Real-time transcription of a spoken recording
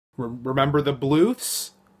Remember the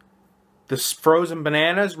Bluths? The frozen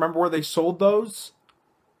bananas? Remember where they sold those?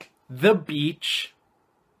 The beach.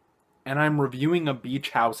 And I'm reviewing a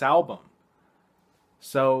Beach House album.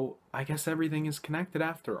 So, I guess everything is connected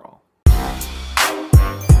after all.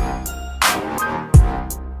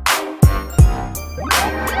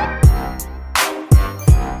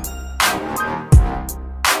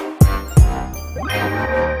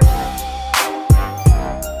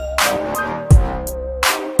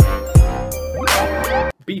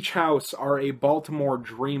 Beach House are a Baltimore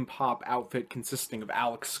dream pop outfit consisting of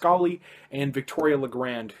Alex Scully and Victoria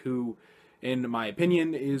Legrand, who, in my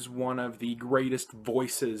opinion, is one of the greatest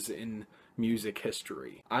voices in music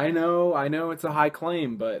history. I know it's a high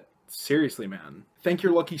claim, but seriously, man. Thank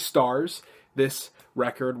your lucky stars. This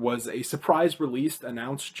record was a surprise release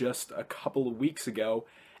announced just a couple of weeks ago,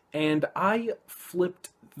 and I flipped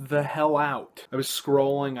the hell out. I was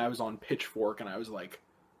scrolling, I was on Pitchfork, and I was like,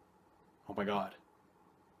 oh my god.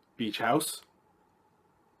 Beach House?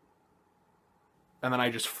 And then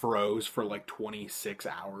I just froze for like 26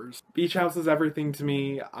 hours. Beach House is everything to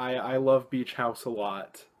me. I love Beach House a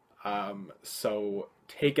lot. So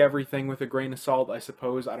take everything with a grain of salt, I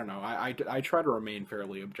suppose. I don't know. I try to remain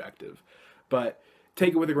fairly objective. But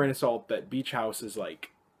take it with a grain of salt that Beach House is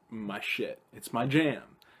like my shit. It's my jam.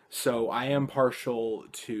 So I am partial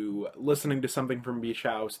to listening to something from Beach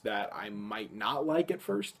House that I might not like at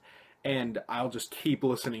first, and I'll just keep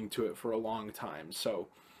listening to it for a long time. So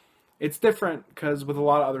it's different because with a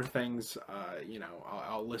lot of other things, you know,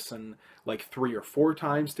 I'll listen like 3 or 4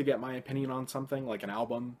 times to get my opinion on something, like an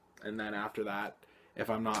album, and then after that, if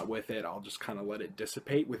I'm not with it, I'll just kind of let it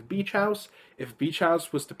dissipate. With Beach House, if Beach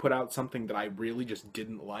House was to put out something that I really just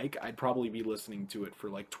didn't like, I'd probably be listening to it for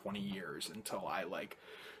like 20 years until I like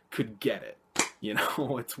could get it. You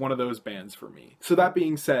know, it's one of those bands for me. So that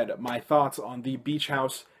being said, my thoughts on the Beach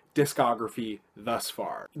House discography thus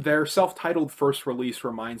far. Their self-titled first release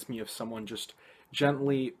reminds me of someone just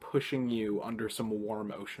gently pushing you under some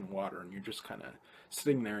warm ocean water, and you're just kind of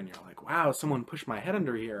sitting there and you're like, wow, someone pushed my head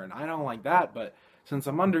under here and I don't like that, but since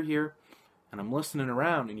I'm under here and I'm listening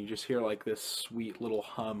around, and you just hear like this sweet little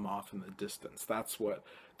hum off in the distance. That's what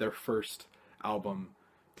their first album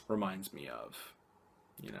reminds me of.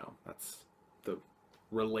 You know, that's the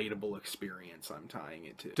relatable experience I'm tying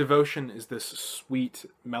it to. Devotion is this sweet,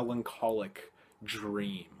 melancholic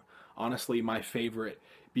dream. Honestly, my favorite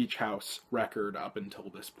Beach House record up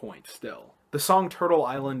until this point still. The song Turtle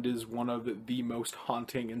Island is one of the most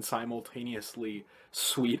haunting and simultaneously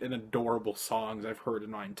sweet and adorable songs I've heard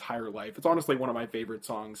in my entire life. It's honestly one of my favorite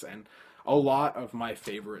songs, and a lot of my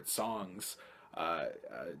favorite songs,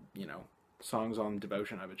 you know, songs on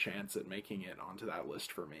Devotion have a chance at making it onto that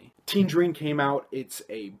list for me. Teen Dream came out. It's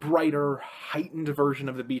a brighter, heightened version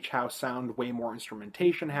of the Beach House sound, way more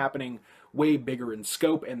instrumentation happening, way bigger in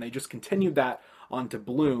scope, and they just continued that onto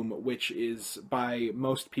Bloom, which is by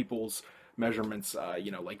most people's measurements, you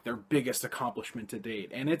know, like their biggest accomplishment to date,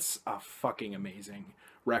 and it's a fucking amazing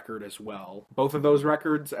record as well. Both of those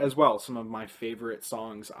records as well, some of my favorite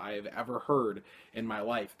songs I've ever heard in my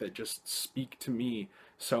life that just speak to me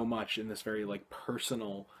so much in this very like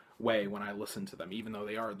personal way when I listen to them, even though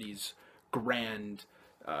they are these grand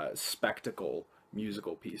spectacle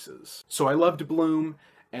musical pieces. So I loved Bloom,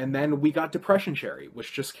 and then we got Depression Cherry,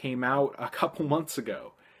 which just came out a couple months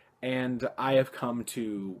ago, and I have come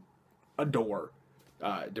to adore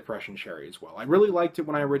Depression Cherry as well. I really liked it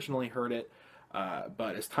when I originally heard it,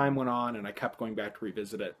 but as time went on and I kept going back to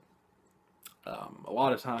revisit it, a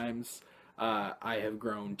lot of times I have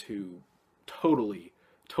grown to totally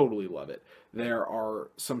love it. There are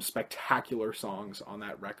some spectacular songs on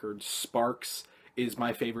that record. Sparks is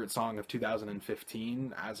my favorite song of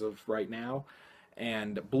 2015 as of right now,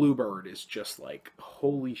 and Bluebird is just like,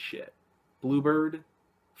 holy shit. Bluebird?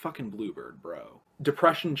 Fucking Bluebird, bro.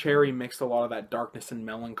 Depression Cherry mixed a lot of that darkness and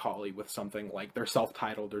melancholy with something like their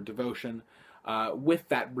self-titled or Devotion, with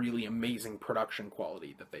that really amazing production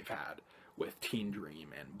quality that they've had with Teen Dream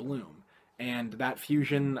and Bloom. And that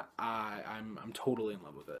fusion, I'm totally in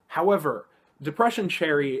love with it. However, Depression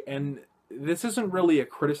Cherry, and this isn't really a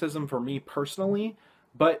criticism for me personally,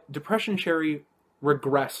 but Depression Cherry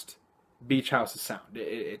regressed Beach House's sound.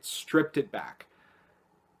 It stripped it back.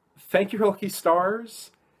 Thank Your Lucky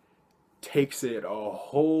Stars takes it a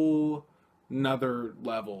whole nother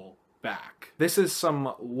level back. This is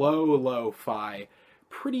some lo-fi,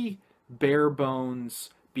 pretty bare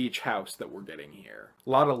bones Beach House that we're getting here. A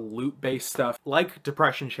lot of loop-based stuff. Like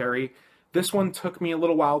Depression Cherry, this one took me a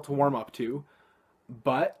little while to warm up to,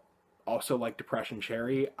 but also like Depression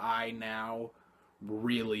Cherry, I now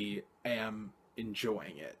really am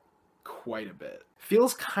enjoying it. quite a bit.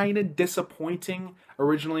 Feels kind of disappointing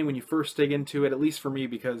originally when you first dig into it, at least for me,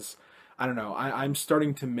 because I don't know, I'm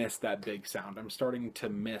starting to miss that big sound. I'm starting to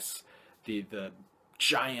miss the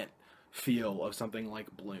giant feel of something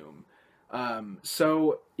like Bloom.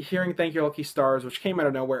 So hearing "Thank You Lucky Stars," which came out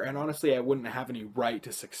of nowhere, and honestly, I wouldn't have any right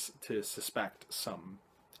to suspect some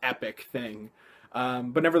epic thing,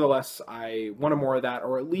 but nevertheless, I wanted more of that,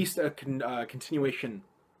 or at least a continuation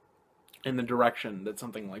in the direction that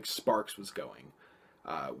something like Sparks was going,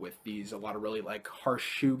 with a lot of really like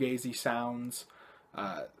harsh shoegazy sounds.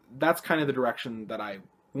 That's kind of the direction that I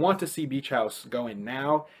want to see Beach House go in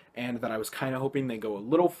now, and that I was kind of hoping they go a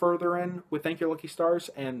little further in with "Thank You Lucky Stars,"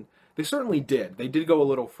 and they certainly did. They did go a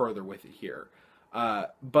little further with it here,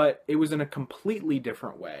 but it was in a completely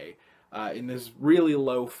different way, in this really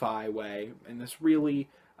lo-fi way, in this really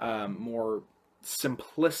more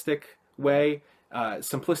simplistic way.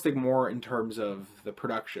 Simplistic more in terms of the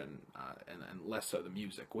production, and less so the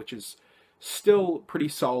music, which is still pretty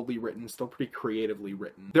solidly written, still pretty creatively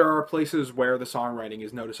written. There are places where the songwriting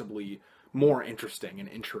is noticeably more interesting and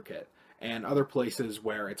intricate, and other places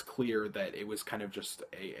where it's clear that it was kind of just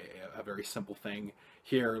a very simple thing.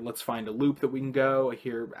 Here, let's find a loop that we can go,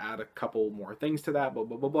 here, add a couple more things to that, blah,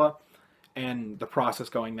 blah, blah, blah, and the process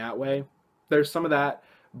going that way. There's some of that,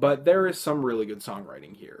 but there is some really good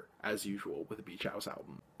songwriting here, as usual, with the Beach House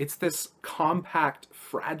album. It's this compact,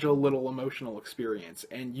 fragile little emotional experience,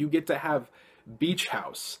 and you get to have Beach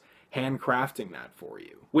House handcrafting that for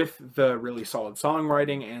you, with the really solid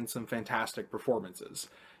songwriting and some fantastic performances.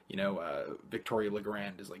 You know, Victoria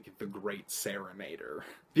Legrand is like the great serenader.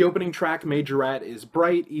 The opening track, Majorette, is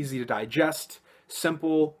bright, easy to digest,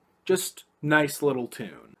 simple, just nice little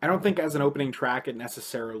tune. I don't think as an opening track it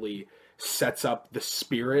necessarily sets up the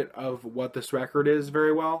spirit of what this record is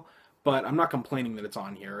very well, but I'm not complaining that it's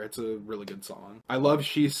on here. It's a really good song. I love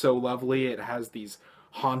She's So Lovely. It has these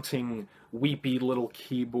haunting, weepy little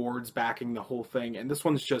keyboards backing the whole thing, and this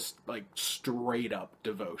one's just like straight up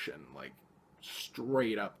devotion, like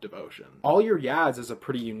straight up devotion. All Your Yads is a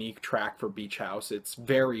pretty unique track for Beach House. It's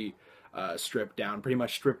very stripped down, pretty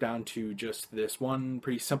much stripped down to just this one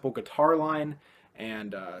pretty simple guitar line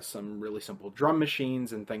and some really simple drum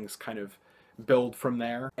machines, and things kind of build from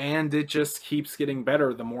there. And it just keeps getting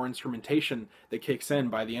better the more instrumentation that kicks in.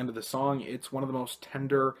 By the end of the song, it's one of the most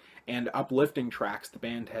tender and uplifting tracks the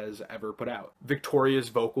band has ever put out. Victoria's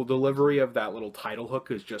vocal delivery of that little title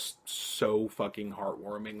hook is just so fucking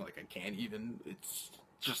heartwarming. Like, I can't even, it's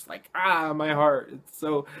just like, my heart, it's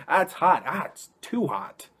so, it's hot, it's too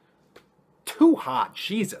hot. Too hot,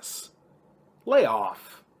 Jesus. Lay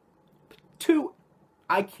off.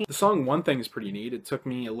 I can't. The song One Thing is pretty neat. It took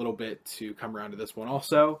me a little bit to come around to this one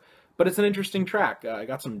also, but it's an interesting track. I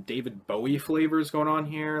got some David Bowie flavors going on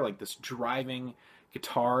here, like this driving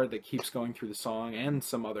guitar that keeps going through the song, and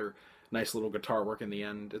some other nice little guitar work in the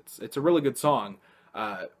end. It's a really good song.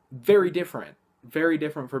 Very different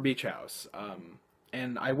for Beach House.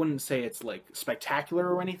 And I wouldn't say it's like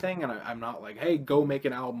spectacular or anything, and I'm not like, hey, go make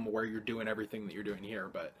an album where you're doing everything that you're doing here,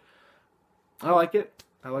 but I like it.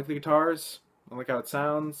 I like the guitars. I like how it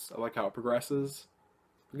sounds. I like how it progresses.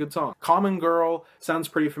 A good song. Common Girl sounds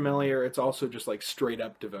pretty familiar. It's also just like straight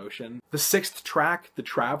up devotion. The sixth track, The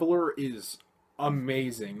Traveler, is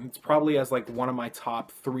amazing. It's probably as like one of my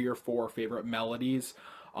top 3 or 4 favorite melodies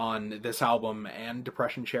on this album and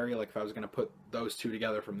Depression Cherry. Like if I was going to put those two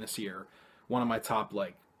together from this year, one of my top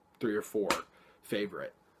like 3 or 4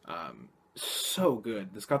 favorite. So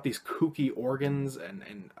good. It's got these kooky organs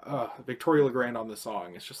and Victoria Legrand on the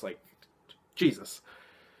song. It's just like, Jesus.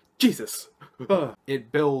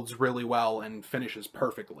 It builds really well and finishes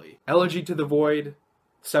perfectly. Elegy to the Void,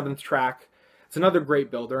 7th track. It's another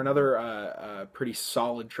great builder, another pretty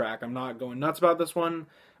solid track. I'm not going nuts about this one,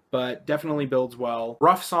 but definitely builds well.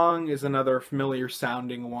 Rough Song is another familiar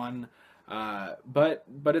sounding one, but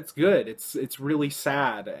it's good. It's really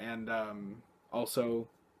sad and also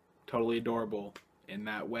totally adorable in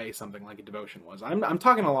that way, something like a Devotion was. I'm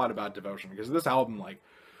talking a lot about Devotion because this album like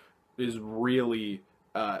is really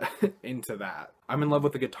into that. I'm in love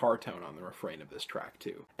with the guitar tone on the refrain of this track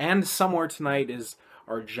too. And Somewhere Tonight is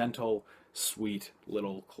our gentle, sweet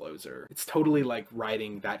little closer. It's totally like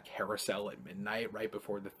riding that carousel at midnight right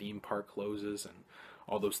before the theme park closes, and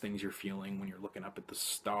all those things you're feeling when you're looking up at the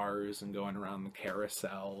stars and going around the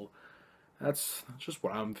carousel. That's just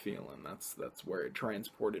what I'm feeling. That's where it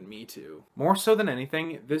transported me to. More so than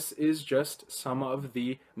anything, this is just some of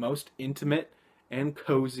the most intimate and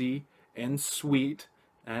cozy and sweet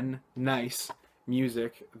and nice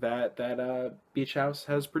music that Beach House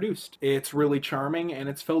has produced. It's really charming, and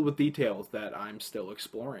it's filled with details that I'm still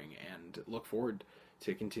exploring and look forward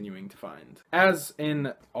to continuing to find. As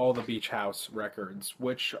in all the Beach House records,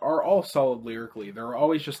 which are all solid lyrically, there are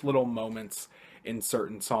always just little moments in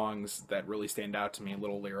certain songs that really stand out to me,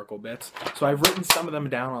 little lyrical bits. So I've written some of them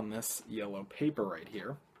down on this yellow paper right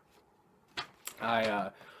here.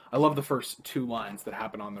 I love the first two lines that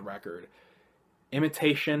happen on the record.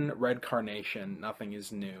 Imitation, red carnation, nothing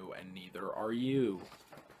is new, and neither are you.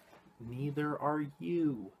 Neither are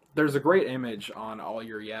you. There's a great image on All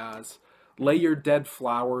Your Yeahs. Lay your dead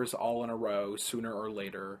flowers all in a row, sooner or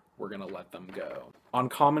later, we're gonna let them go. On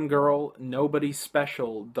Common Girl, nobody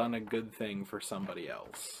special done a good thing for somebody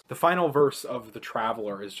else. The final verse of The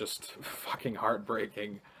Traveler is just fucking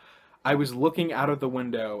heartbreaking. I was looking out of the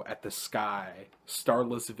window at the sky,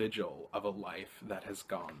 starless vigil of a life that has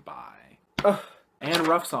gone by. Ugh. And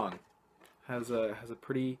Rough Song has a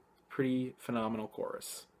pretty phenomenal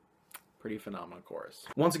chorus. Pretty phenomenal chorus.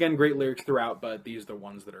 Once again, great lyrics throughout, but these are the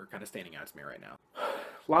ones that are kind of standing out to me right now.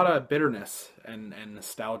 A lot of bitterness and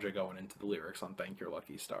nostalgia going into the lyrics on Thank Your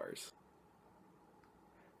Lucky Stars.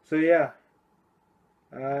 So yeah,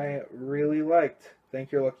 I really liked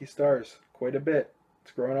Thank Your Lucky Stars quite a bit.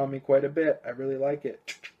 It's growing on me quite a bit. I really like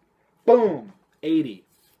it. Boom! 80.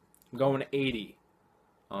 I'm going 80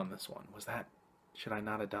 on this one. Should I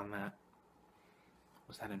not have done that?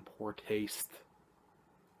 Was that in poor taste?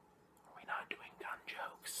 Are we not doing gun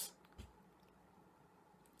jokes?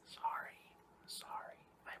 Sorry.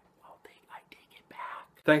 I take it back.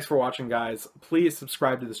 Thanks for watching, guys. Please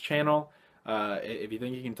subscribe to this channel. If you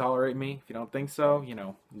think you can tolerate me, if you don't think so,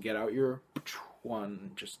 get out your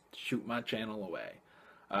one, just shoot my channel away.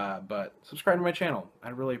 But subscribe to my channel.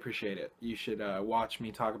 I'd really appreciate it. You should watch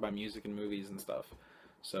me talk about music and movies and stuff.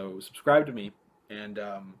 So subscribe to me and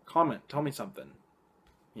comment. Tell me something.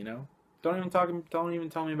 Don't even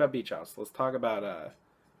tell me about Beach House. Let's talk about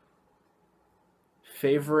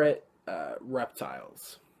favorite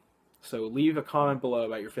reptiles. So leave a comment below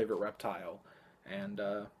about your favorite reptile. And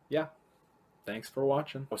yeah, thanks for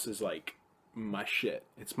watching. This is like my shit.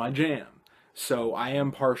 It's my jam. So I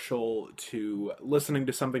am partial to listening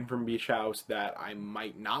to something from Beach House that I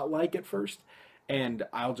might not like at first, and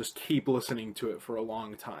I'll just keep listening to it for a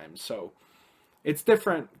long time. So it's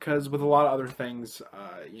different because with a lot of other things,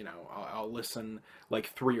 I'll listen like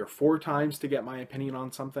 3 or 4 times to get my opinion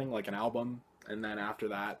on something, like an album, and then after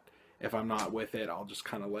that, if I'm not with it, I'll just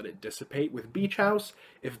kind of let it dissipate. With Beach House,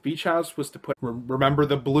 if Beach House was to put, remember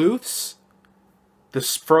the Bluths? The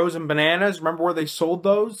frozen bananas? Remember where they sold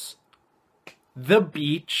those? The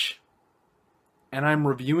beach, and I'm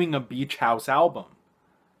reviewing a Beach House album.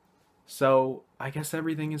 So I guess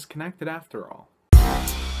everything is connected after all.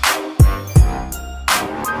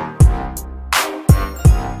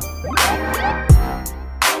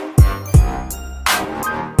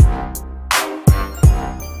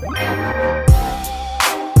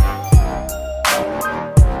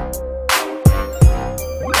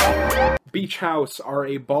 Beach House are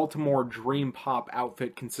a Baltimore dream pop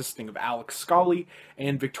outfit consisting of Alex Scully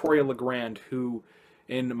and Victoria LeGrand, who,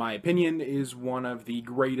 in my opinion, is one of the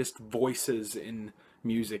greatest voices in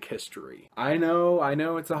music history. I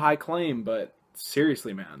know it's a high claim, but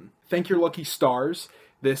seriously, man. Thank Your Lucky Stars.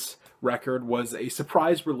 This record was a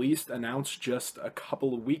surprise release announced just a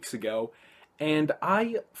couple of weeks ago, and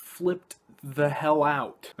I flipped the hell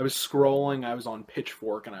out. I was scrolling, I was on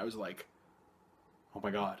Pitchfork, and I was like, oh my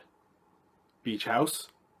god. Beach House?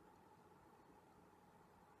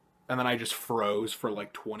 And then I just froze for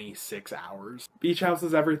like 26 hours. Beach House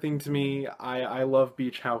is everything to me. I love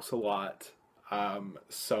Beach House a lot.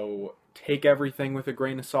 So take everything with a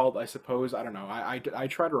grain of salt, I suppose. I don't know. I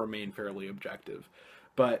try to remain fairly objective.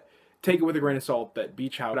 But take it with a grain of salt that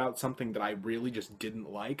Beach House out something that I really just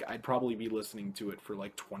didn't like. I'd probably be listening to it for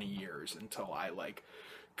like 20 years until I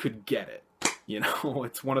could get it.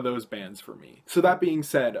 It's one of those bands for me. So that being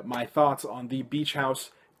said, my thoughts on the Beach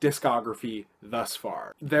House discography thus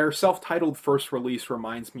far. Their self-titled first release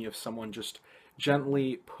reminds me of someone just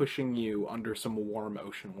gently pushing you under some warm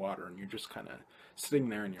ocean water, and you're just kind of sitting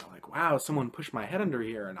there and you're like, wow, someone pushed my head under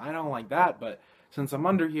here, and I don't like that, but since I'm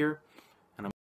under here,